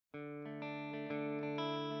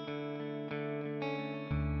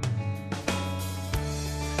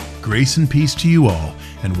Grace and peace to you all,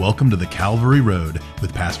 and welcome to the Calvary Road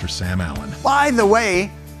with Pastor Sam Allen. By the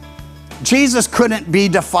way, Jesus couldn't be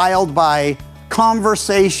defiled by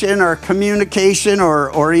conversation or communication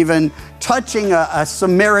or even touching a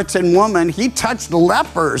Samaritan woman. He touched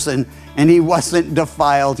lepers and he wasn't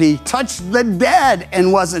defiled. He touched the dead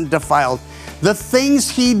and wasn't defiled. The things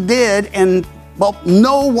he did, and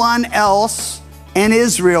no one else in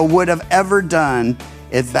Israel would have ever done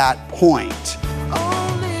at that point.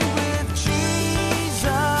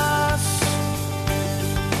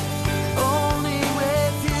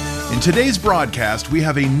 In today's broadcast, we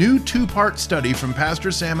have a new two-part study from Pastor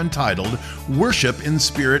Sam entitled Worship in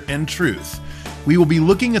Spirit and Truth. We will be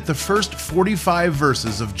looking at the first 45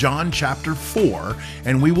 verses of John chapter 4,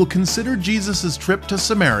 and we will consider Jesus' trip to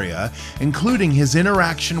Samaria, including his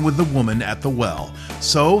interaction with the woman at the well.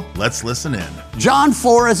 So, let's listen in. John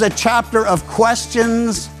 4 is a chapter of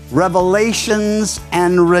questions, revelations,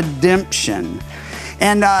 and redemption.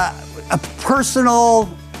 And a personal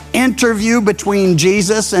interview between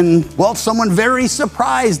Jesus and, someone very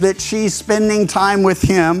surprised that she's spending time with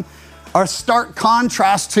him. A stark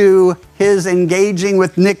contrast to his engaging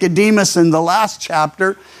with Nicodemus in the last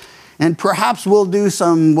chapter. And perhaps we'll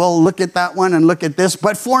look at that one and look at this.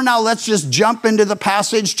 But for now, let's just jump into the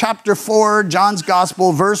passage. Chapter 4, John's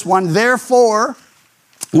Gospel, verse 1. Therefore,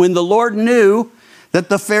 when the Lord knew that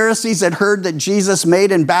the Pharisees had heard that Jesus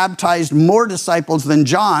made and baptized more disciples than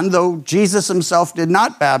John, though Jesus himself did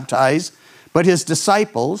not baptize, but his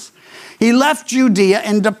disciples, he left Judea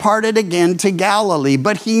and departed again to Galilee,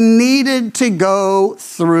 but he needed to go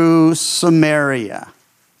through Samaria.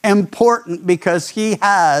 Important because he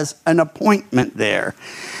has an appointment there.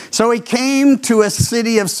 So he came to a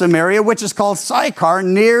city of Samaria, which is called Sychar,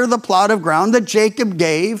 near the plot of ground that Jacob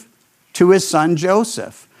gave to his son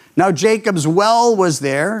Joseph. Now Jacob's well was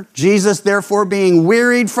there. Jesus, therefore, being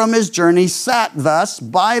wearied from his journey, sat thus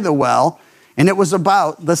by the well, and it was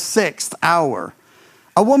about the 6th hour.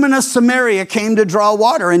 A woman of Samaria came to draw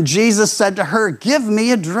water, and Jesus said to her, "Give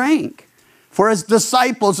me a drink." For his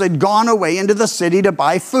disciples had gone away into the city to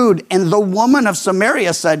buy food. And the woman of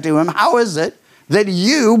Samaria said to him, "How is it that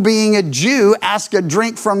you, being a Jew, ask a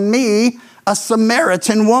drink from me, a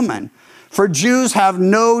Samaritan woman? For Jews have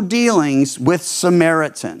no dealings with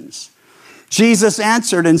Samaritans." Jesus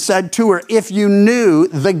answered and said to her, "If you knew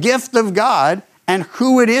the gift of God and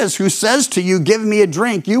who it is who says to you, 'Give me a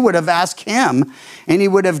drink,' you would have asked him, and he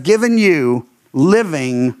would have given you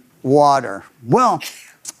living water." Well,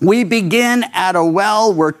 we begin at a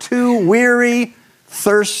well where two weary,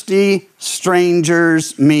 thirsty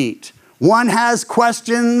strangers meet. One has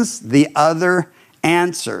questions, the other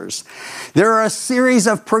answers. There are a series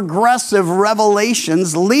of progressive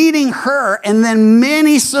revelations leading her and then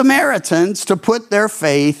many Samaritans to put their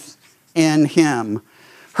faith in him.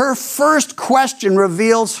 Her first question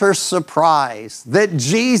reveals her surprise that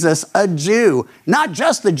Jesus, a Jew, not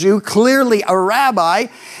just a Jew, clearly a rabbi,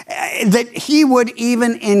 that he would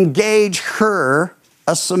even engage her,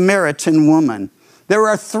 a Samaritan woman. There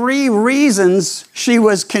are 3 reasons she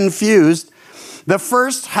was confused. The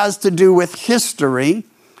first has to do with history.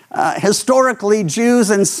 Historically, Jews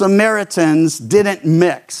and Samaritans didn't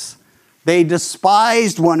mix. They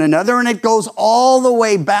despised one another, and it goes all the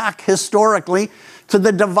way back historically to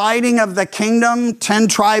the dividing of the kingdom, 10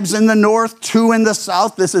 tribes in the north, 2 in the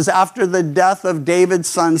south. This is after the death of David's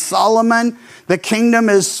son Solomon. The kingdom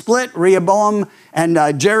is split. Rehoboam and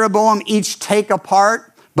Jeroboam each take a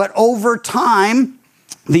part. But over time,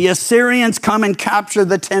 the Assyrians come and capture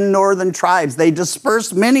the 10 northern tribes. They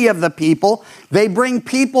disperse many of the people. They bring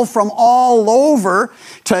people from all over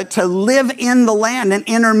to live in the land and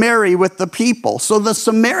intermarry with the people. So the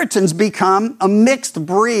Samaritans become a mixed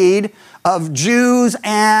breed of Jews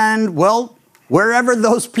and, wherever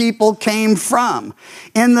those people came from.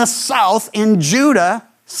 In the south, in Judah,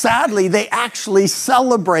 sadly, they actually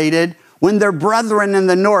celebrated when their brethren in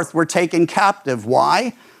the north were taken captive.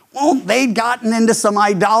 Why? Well, they'd gotten into some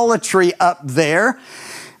idolatry up there.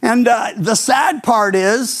 And the sad part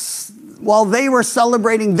is, while they were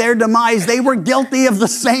celebrating their demise, they were guilty of the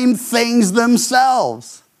same things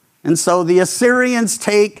themselves. And so the Assyrians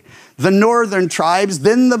take the northern tribes,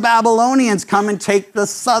 then the Babylonians come and take the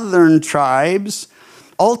southern tribes,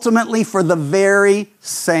 ultimately for the very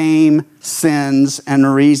same sins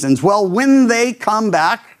and reasons. Well, when they come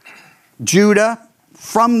back, Judah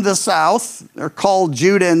from the south, they're called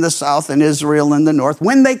Judah in the south and Israel in the north.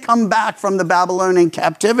 When they come back from the Babylonian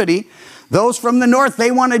captivity, those from the north, they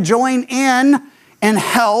want to join in and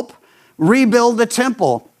help rebuild the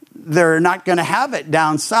temple. they're not going to have it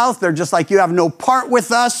down south. They're just like, you have no part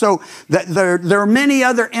with us. So there are many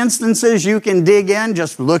other instances you can dig in.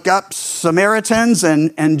 Just look up Samaritans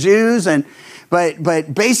and Jews.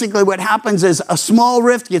 But basically what happens is a small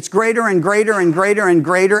rift gets greater and greater and greater and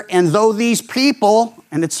greater. And though these people,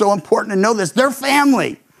 and it's so important to know this, they're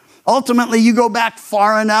family. Ultimately, you go back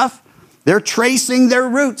far enough, they're tracing their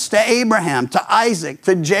roots to Abraham, to Isaac,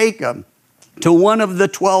 to Jacob, to one of the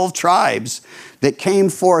 12 tribes that came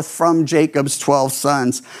forth from Jacob's 12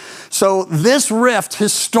 sons. So this rift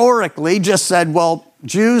historically just said, well,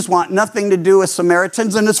 Jews want nothing to do with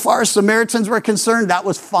Samaritans. And as far as Samaritans were concerned, that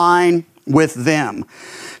was fine with them.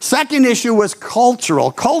 Second issue was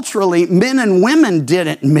cultural. Culturally, men and women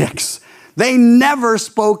didn't mix. They never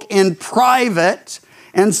spoke in private.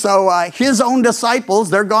 And so his own disciples,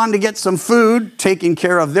 they're gone to get some food, taking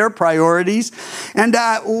care of their priorities. And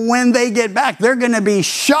when they get back, they're going to be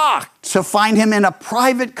shocked to find him in a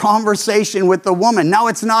private conversation with the woman. Now,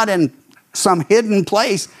 it's not in some hidden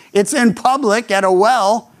place. It's in public at a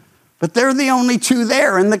well. But they're the only two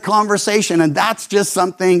there in the conversation. And that's just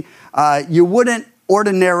something you wouldn't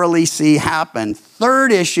ordinarily see happen.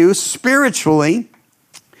 Third issue, spiritually,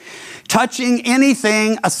 touching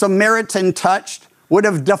anything a Samaritan touched would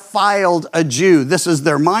have defiled a Jew. This is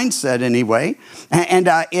their mindset anyway. And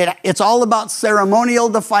it's all about ceremonial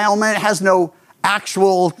defilement. It has no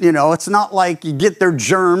actual, it's not like you get their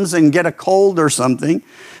germs and get a cold or something.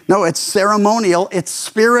 No, it's ceremonial. It's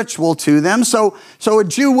spiritual to them. So a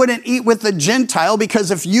Jew wouldn't eat with a Gentile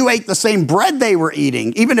because if you ate the same bread they were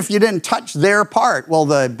eating, even if you didn't touch their part, well,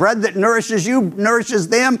 the bread that nourishes you nourishes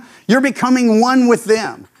them. You're becoming one with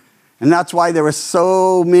them. And that's why there were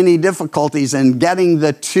so many difficulties in getting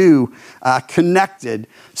the two connected.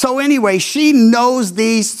 So anyway, she knows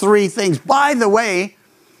these three things. By the way,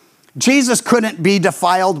 Jesus couldn't be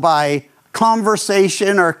defiled by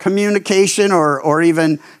conversation or communication or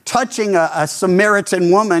even touching a Samaritan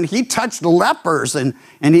woman. He touched lepers and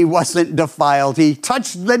he wasn't defiled. He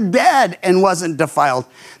touched the dead and wasn't defiled.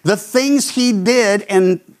 The things he did,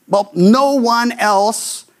 and well, no one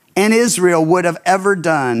else in Israel would have ever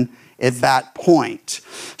done at that point.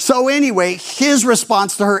 So anyway, his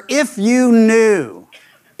response to her, if you knew,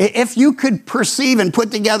 if you could perceive and put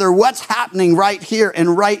together what's happening right here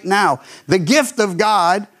and right now, the gift of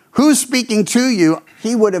God, who's speaking to you,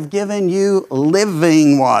 he would have given you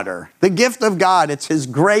living water. The gift of God, it's his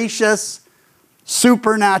gracious,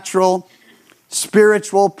 supernatural,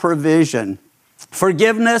 spiritual provision.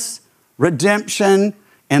 Forgiveness, redemption,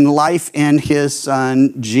 and life in his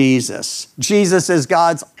son, Jesus. Jesus is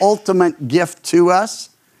God's ultimate gift to us.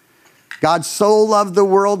 God so loved the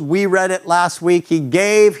world, we read it last week, he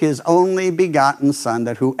gave his only begotten son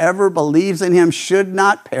that whoever believes in him should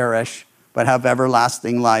not perish, but have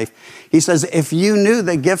everlasting life. He says, if you knew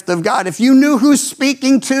the gift of God, if you knew who's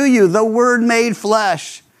speaking to you, the Word made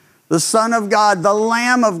flesh, the Son of God, the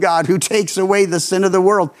Lamb of God who takes away the sin of the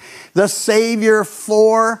world, the Savior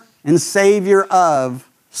for and Savior of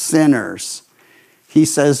sinners. He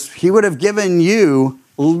says he would have given you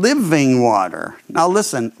living water. Now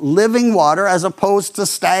listen, living water as opposed to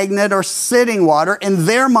stagnant or sitting water in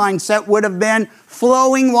their mindset would have been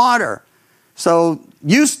flowing water. So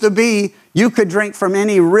used to be you could drink from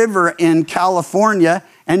any river in California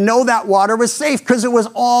and know that water was safe because it was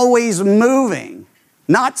always moving.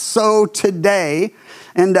 Not so today.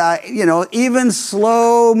 And, even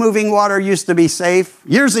slow-moving water used to be safe.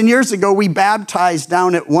 Years and years ago, we baptized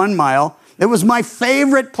down at 1 Mile. It was my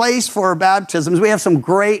favorite place for baptisms. We have some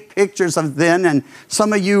great pictures of then, and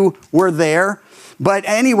some of you were there. But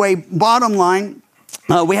anyway, bottom line,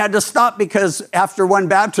 we had to stop because after one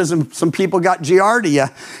baptism, some people got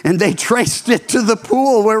giardia, and they traced it to the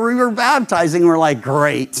pool where we were baptizing. We're like,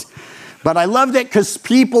 great. But I loved it because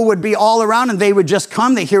people would be all around and they would just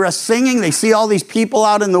come. They hear us singing. They see all these people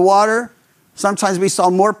out in the water. Sometimes we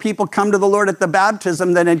saw more people come to the Lord at the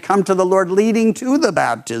baptism than had come to the Lord leading to the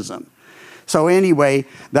baptism. So anyway,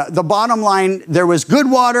 the bottom line, there was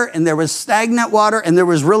good water and there was stagnant water and there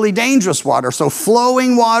was really dangerous water. So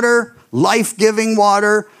flowing water, life-giving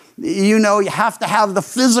water, you have to have the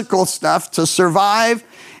physical stuff to survive.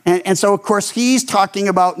 And so, of course, he's talking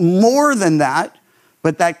about more than that.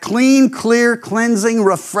 But that clean, clear, cleansing,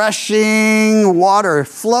 refreshing water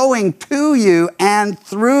flowing to you and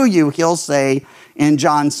through you, he'll say in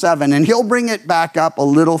John 7. And he'll bring it back up a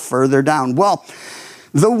little further down. Well,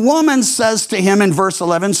 the woman says to him in verse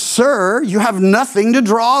 11, "Sir, you have nothing to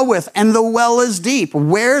draw with, and the well is deep.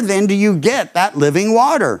 Where then do you get that living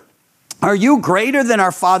water? Are you greater than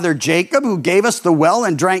our father Jacob, who gave us the well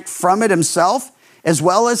and drank from it himself, as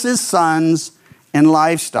well as his sons and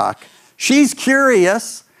livestock?" She's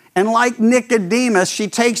curious, And like Nicodemus, she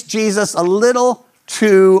takes Jesus a little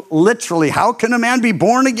too literally. How can a man be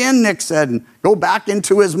born again, Nick said, and go back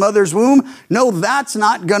into his mother's womb? No, that's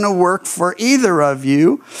not going to work for either of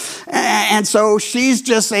you. And so she's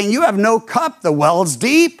just saying, you have no cup, the well's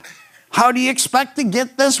deep. How do you expect to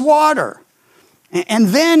get this water? And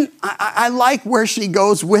then I like where she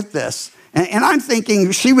goes with this. And I'm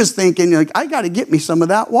thinking, she was thinking, like, I got to get me some of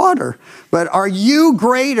that water. But are you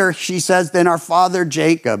greater, she says, than our father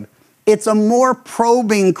Jacob? It's a more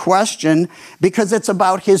probing question because it's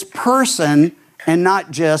about his person and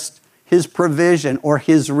not just his provision or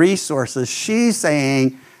his resources. She's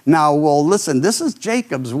saying, now, well, listen, this is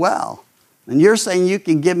Jacob's well. And you're saying you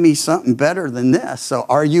can give me something better than this. So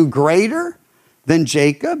are you greater than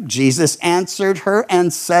Jacob? Jesus answered her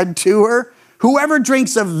and said to her, whoever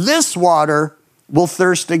drinks of this water will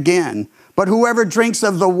thirst again. But whoever drinks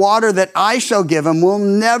of the water that I shall give him will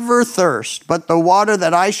never thirst. But the water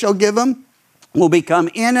that I shall give him will become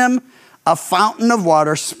in him a fountain of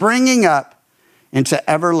water springing up into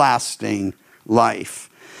everlasting life.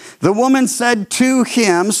 The woman said to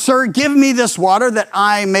him, Sir, give me this water that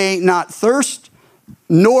I may not thirst,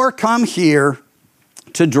 nor come here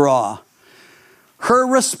to draw. Her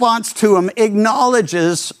response to him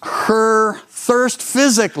acknowledges her thirst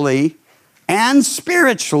physically and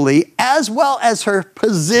spiritually, as well as her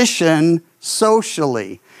position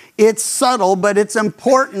socially. It's subtle, but it's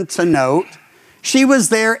important to note. She was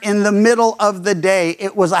there in the middle of the day.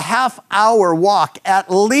 It was a half-hour walk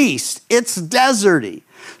at least. It's deserty.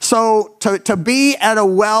 So to be at a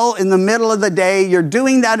well in the middle of the day, you're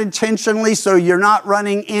doing that intentionally so you're not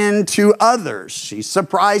running into others. She's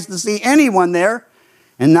surprised to see anyone there.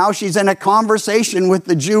 And now she's in a conversation with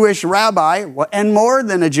the Jewish rabbi, and more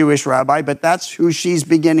than a Jewish rabbi, but that's who she's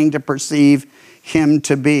beginning to perceive him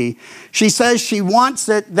to be. She says she wants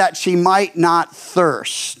it that she might not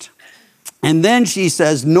thirst. And then she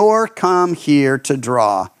says, nor come here to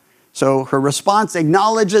draw. So her response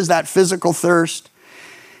acknowledges that physical thirst.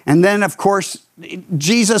 And then, of course,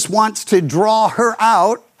 Jesus wants to draw her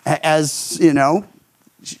out as, you know,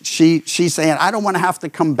 she's saying, I don't want to have to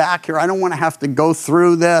come back here. I don't want to have to go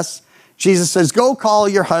through this. Jesus says, go call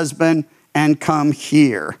your husband and come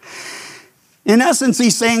here. In essence,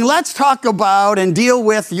 he's saying, let's talk about and deal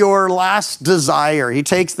with your last desire. He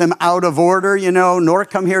takes them out of order, you know, nor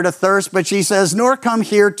come here to thirst, but she says, nor come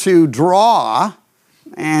here to draw.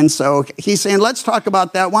 And so he's saying, let's talk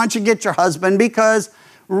about that. Why don't you get your husband? Because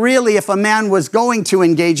really, if a man was going to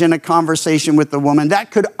engage in a conversation with a woman,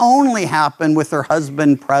 that could only happen with her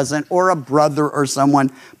husband present or a brother or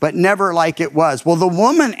someone, but never like it was. Well, the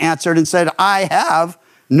woman answered and said, I have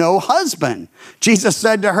no husband. Jesus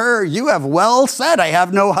said to her, you have well said, I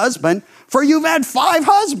have no husband, for you've had 5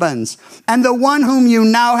 husbands, and the one whom you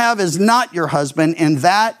now have is not your husband, and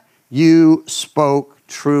that you spoke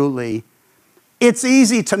truly. It's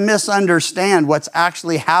easy to misunderstand what's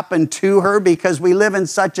actually happened to her because we live in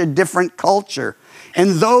such a different culture.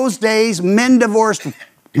 In those days, men divorced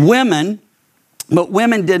women, but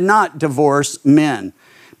women did not divorce men.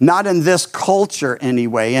 Not in this culture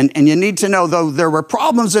anyway. And you need to know, though there were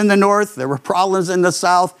problems in the north, there were problems in the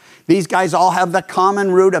south, these guys all have the common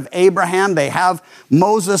root of Abraham. They have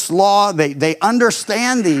Moses' law. They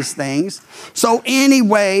understand these things. So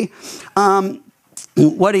anyway,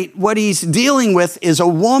 what he's dealing with is a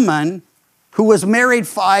woman who was married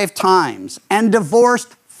 5 times and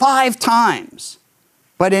divorced 5 times.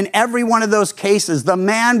 But in every one of those cases, the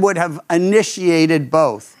man would have initiated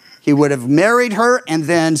both. He would have married her and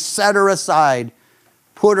then set her aside,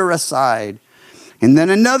 put her aside. And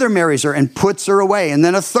then another marries her and puts her away. And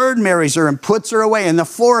then a third marries her and puts her away. And the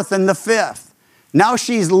fourth and the fifth. Now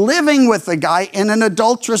she's living with the guy in an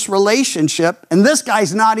adulterous relationship. And this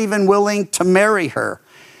guy's not even willing to marry her.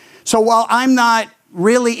 So while I'm not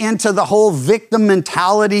really into the whole victim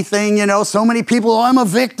mentality thing, you know, so many people, oh, I'm a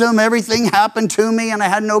victim. Everything happened to me and I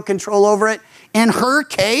had no control over it. In her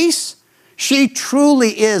case, she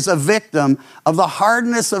truly is a victim of the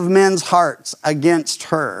hardness of men's hearts against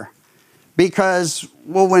her. Because,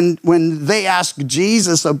 well, when they ask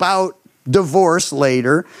Jesus about divorce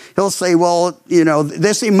later, he'll say, well, you know,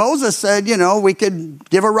 Moses said, you know, we could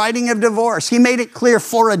give a writing of divorce. He made it clear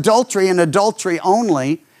for adultery and adultery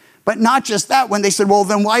only. But not just that. When they said, well,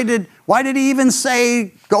 then why did he even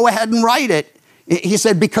say, go ahead and write it? He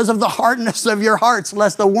said, because of the hardness of your hearts,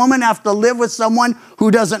 lest the woman have to live with someone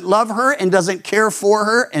who doesn't love her and doesn't care for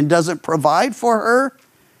her and doesn't provide for her.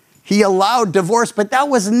 He allowed divorce, but that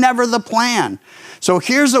was never the plan. So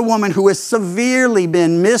here's a woman who has severely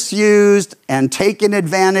been misused and taken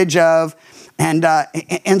advantage of.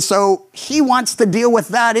 And so he wants to deal with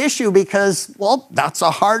that issue because, well, that's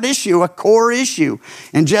a hard issue, a core issue.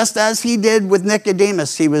 And just as he did with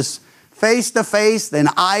Nicodemus, he was face to face, then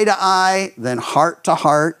eye to eye, then heart to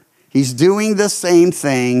heart. He's doing the same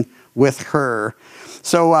thing with her.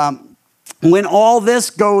 So when all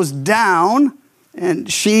this goes down,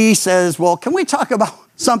 and she says, well, can we talk about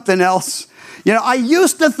something else? You know, I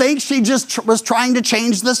used to think she just was trying to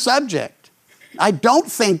change the subject. I don't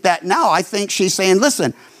think that now. I think she's saying,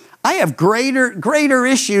 listen, I have greater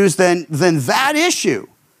issues than that issue.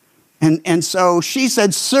 And so she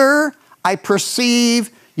said, sir, I perceive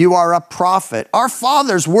you are a prophet. Our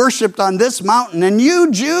fathers worshiped on this mountain, and you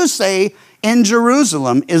Jews say in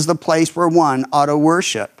Jerusalem is the place where one ought to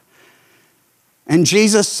worship. And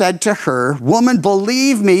Jesus said to her, woman,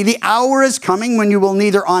 believe me, the hour is coming when you will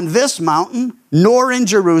neither on this mountain nor in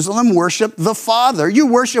Jerusalem worship the Father. You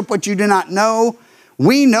worship what you do not know.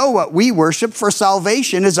 We know what we worship, for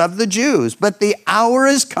salvation is of the Jews. But the hour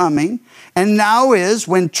is coming, and now is,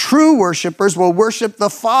 when true worshipers will worship the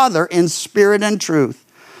Father in spirit and truth.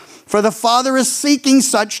 For the Father is seeking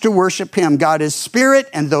such to worship him. God is spirit,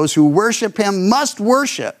 and those who worship him must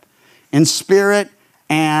worship in spirit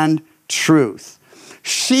and truth.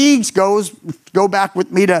 She go back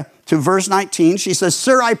with me to verse 19. She says,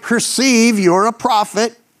 sir, I perceive you're a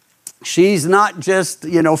prophet. She's not just,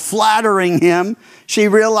 flattering him. She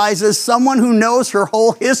realizes someone who knows her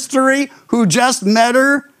whole history, who just met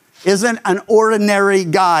her, isn't an ordinary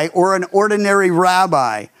guy or an ordinary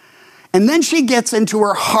rabbi. And then she gets into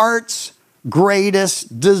her heart's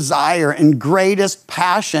greatest desire and greatest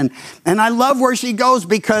passion. And I love where she goes,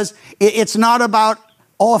 because it's not about,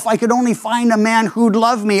 oh, if I could only find a man who'd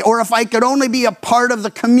love me, or if I could only be a part of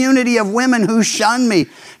the community of women who shun me.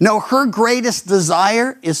 No, her greatest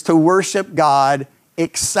desire is to worship God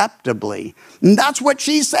acceptably. And that's what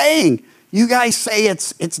she's saying. You guys say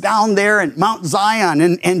it's down there at Mount Zion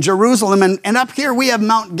and Jerusalem, and up here we have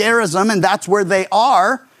Mount Gerizim, and that's where they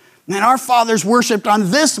are. And our fathers worshiped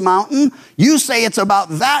on this mountain. You say it's about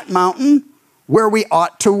that mountain where we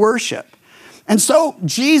ought to worship. And so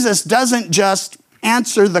Jesus doesn't just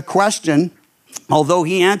answer the question. Although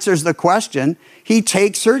he answers the question, he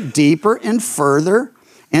takes her deeper and further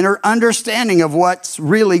in her understanding of what's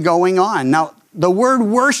really going on. Now, the word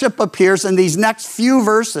worship appears in these next few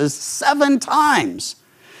verses 7 times.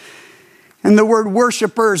 And the word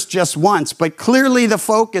worshipers just once, but clearly the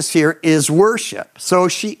focus here is worship. So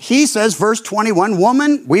he says, verse 21,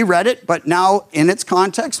 woman, we read it, but now in its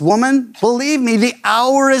context, woman, believe me, the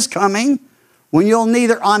hour is coming when you'll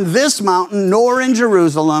neither on this mountain nor in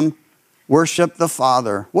Jerusalem worship the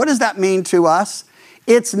Father. What does that mean to us?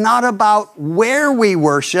 It's not about where we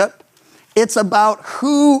worship. It's about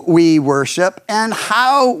who we worship and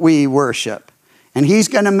how we worship. And he's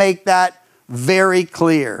going to make that very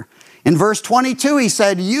clear. In verse 22, he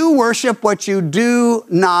said, you worship what you do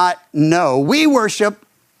not know. We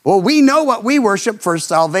know what we worship, for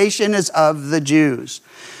salvation is of the Jews.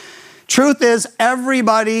 Truth is,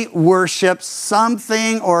 everybody worships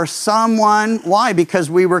something or someone. Why? Because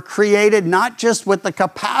we were created not just with the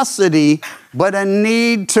capacity, but a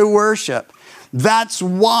need to worship. That's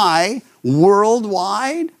why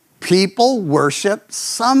worldwide people worship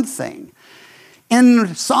something.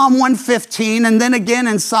 In Psalm 115, and then again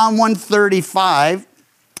in Psalm 135,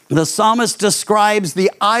 the psalmist describes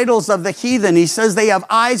the idols of the heathen. He says they have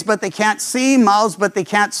eyes, but they can't see, mouths, but they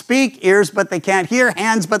can't speak, ears, but they can't hear,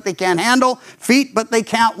 hands, but they can't handle, feet, but they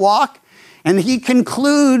can't walk. And he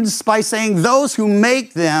concludes by saying those who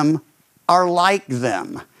make them are like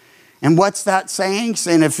them. And what's that saying?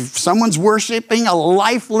 Saying if someone's worshiping a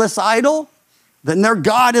lifeless idol, then their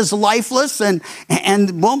God is lifeless, and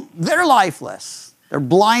well, they're lifeless. They're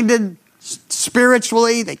blinded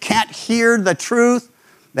spiritually. They can't hear the truth.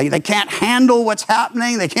 They can't handle what's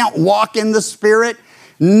happening. They can't walk in the Spirit.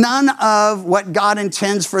 None of what God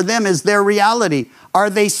intends for them is their reality. Are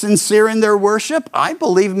they sincere in their worship? I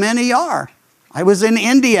believe many are. I was in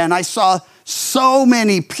India and I saw so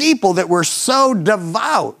many people that were so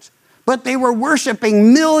devout, but they were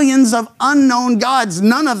worshiping millions of unknown gods,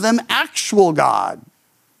 none of them actual God.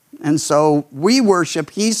 And so we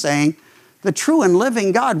worship, he's saying, the true and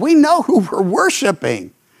living God. We know who we're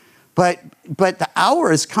worshiping. But the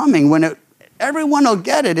hour is coming when everyone will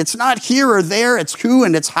get it. It's not here or there. It's who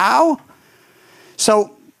and it's how.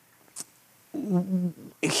 So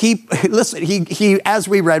he as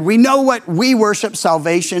we read, we know what we worship.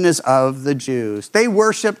 Salvation is of the Jews. They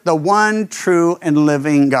worship the one true and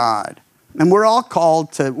living God. And we're all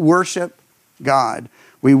called to worship God.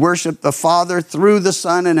 We worship the Father through the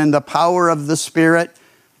Son and in the power of the Spirit.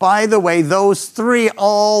 by the way, those three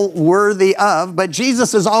all worthy of, but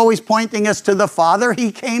Jesus is always pointing us to the Father.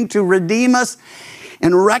 He came to redeem us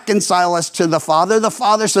and reconcile us to the Father. The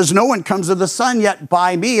Father says, no one comes to the Son yet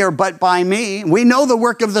by me or but by me. We know the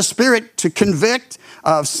work of the Spirit to convict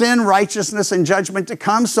of sin, righteousness, and judgment to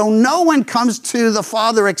come. So no one comes to the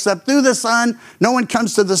Father except through the Son. No one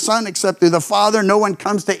comes to the Son except through the Father. No one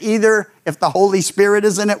comes to either if the Holy Spirit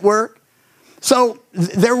isn't at work. So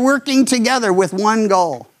they're working together with one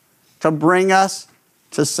goal, to bring us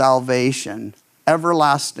to salvation,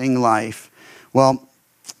 everlasting life. Well,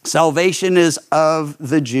 salvation is of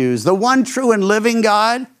the Jews. The one true and living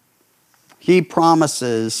God, he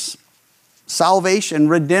promises salvation,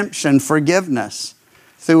 redemption, forgiveness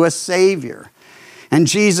through a Savior. And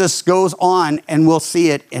Jesus goes on, and we'll see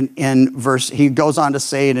it he goes on to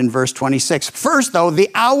say it in verse 26. First, though, the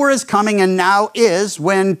hour is coming and now is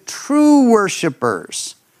when true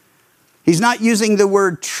worshipers, he's not using the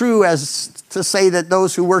word true as to say that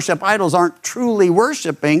those who worship idols aren't truly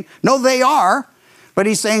worshiping. No, they are. But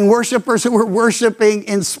he's saying worshipers who are worshiping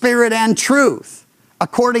in spirit and truth,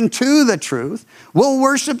 according to the truth, will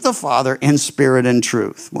worship the Father in spirit and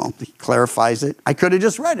truth. Well, he clarifies it. I could have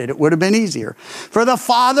just read it. It would have been easier. For the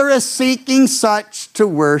Father is seeking such to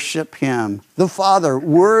worship him. The Father,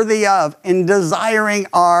 worthy of and desiring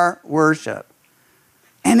our worship.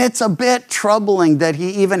 And it's a bit troubling that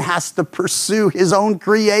he even has to pursue his own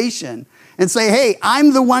creation and say, hey,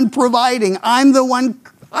 I'm the one providing. I'm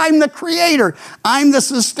the creator. I'm the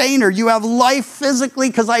sustainer. You have life physically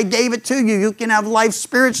because I gave it to you. You can have life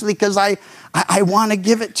spiritually because I want to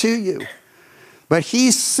give it to you. But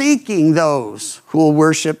he's seeking those who will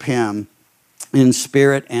worship him in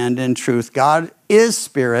spirit and in truth. God is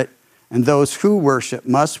spirit, and those who worship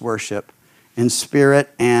must worship in spirit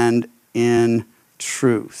and in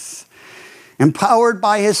truth. Empowered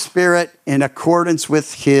by his Spirit in accordance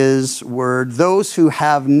with his word, those who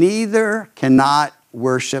have neither cannot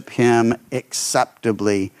worship him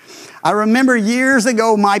acceptably. I remember years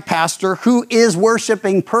ago my pastor, who is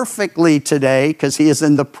worshiping perfectly today because he is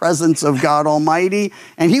in the presence of God Almighty,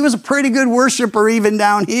 and he was a pretty good worshiper even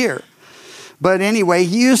down here. But anyway,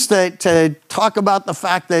 he used to talk about the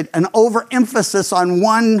fact that an overemphasis on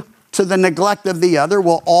one to the neglect of the other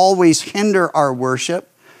will always hinder our worship.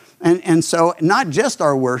 And so not just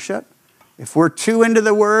our worship. If we're too into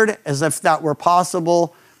the word, as if that were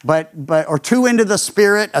possible, or too into the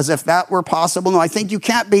Spirit, as if that were possible. No, I think you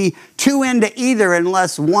can't be too into either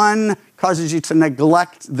unless one causes you to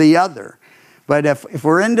neglect the other. But if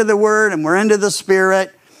we're into the word and we're into the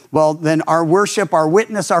Spirit, well, then our worship, our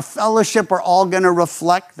witness, our fellowship are all going to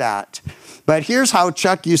reflect that. But here's how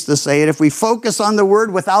Chuck used to say it. If we focus on the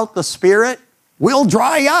word without the Spirit, we'll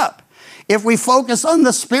dry up. If we focus on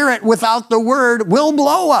the Spirit without the word, we'll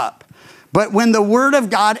blow up. But when the word of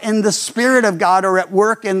God and the Spirit of God are at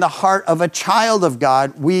work in the heart of a child of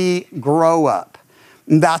God, we grow up.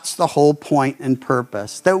 And that's the whole point and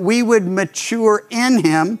purpose, that we would mature in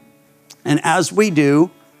him. And as we do,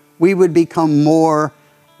 we would become more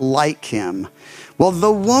like him. Well,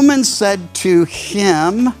 the woman said to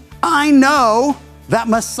him, I know that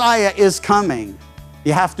Messiah is coming.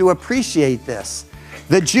 You have to appreciate this.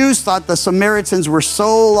 The Jews thought the Samaritans were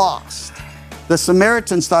so lost. The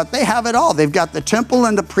Samaritans thought they have it all. They've got the temple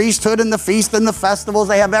and the priesthood and the feast and the festivals.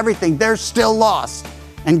 They have everything. They're still lost.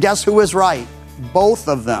 And guess who was right? Both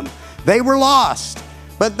of them. They were lost.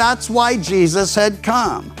 But that's why Jesus had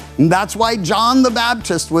come. And that's why John the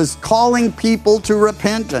Baptist was calling people to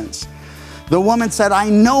repentance. The woman said, I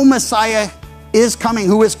know Messiah is coming,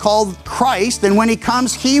 who is called Christ. And when he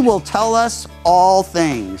comes, he will tell us all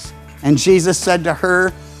things. And Jesus said to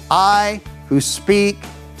her, I who speak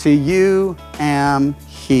to you am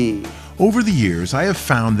he. Over the years, I have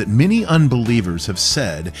found that many unbelievers have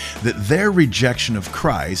said that their rejection of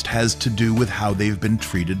Christ has to do with how they've been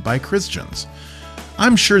treated by Christians.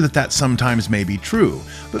 I'm sure that sometimes may be true,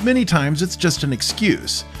 but many times it's just an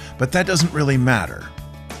excuse. But that doesn't really matter.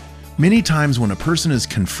 Many times when a person is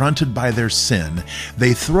confronted by their sin,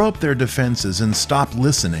 they throw up their defenses and stop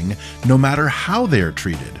listening, no matter how they are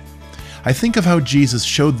treated. I think of how Jesus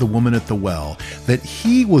showed the woman at the well that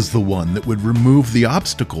he was the one that would remove the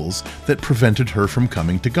obstacles that prevented her from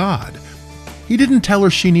coming to God. He didn't tell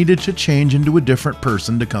her she needed to change into a different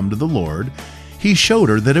person to come to the Lord. He showed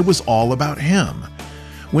her that it was all about him.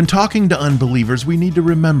 When talking to unbelievers, we need to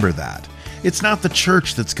remember that. It's not the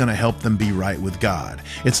church that's going to help them be right with God.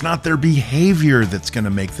 It's not their behavior that's going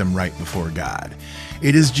to make them right before God.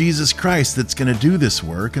 It is Jesus Christ that's going to do this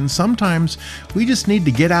work, and sometimes we just need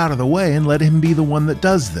to get out of the way and let him be the one that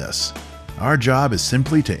does this. Our job is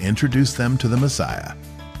simply to introduce them to the Messiah.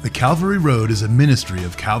 The Calvary Road is a ministry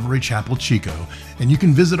of Calvary Chapel Chico, and you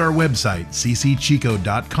can visit our website,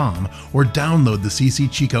 ccchico.com, or download the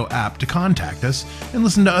CC Chico app to contact us and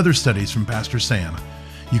listen to other studies from Pastor Sam.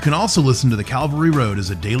 You can also listen to The Calvary Road as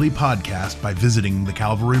a daily podcast by visiting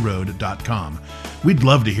thecalvaryroad.com. We'd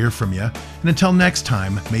love to hear from you, and until next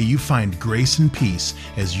time, may you find grace and peace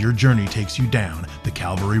as your journey takes you down the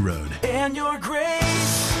Calvary Road. And your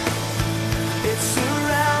grace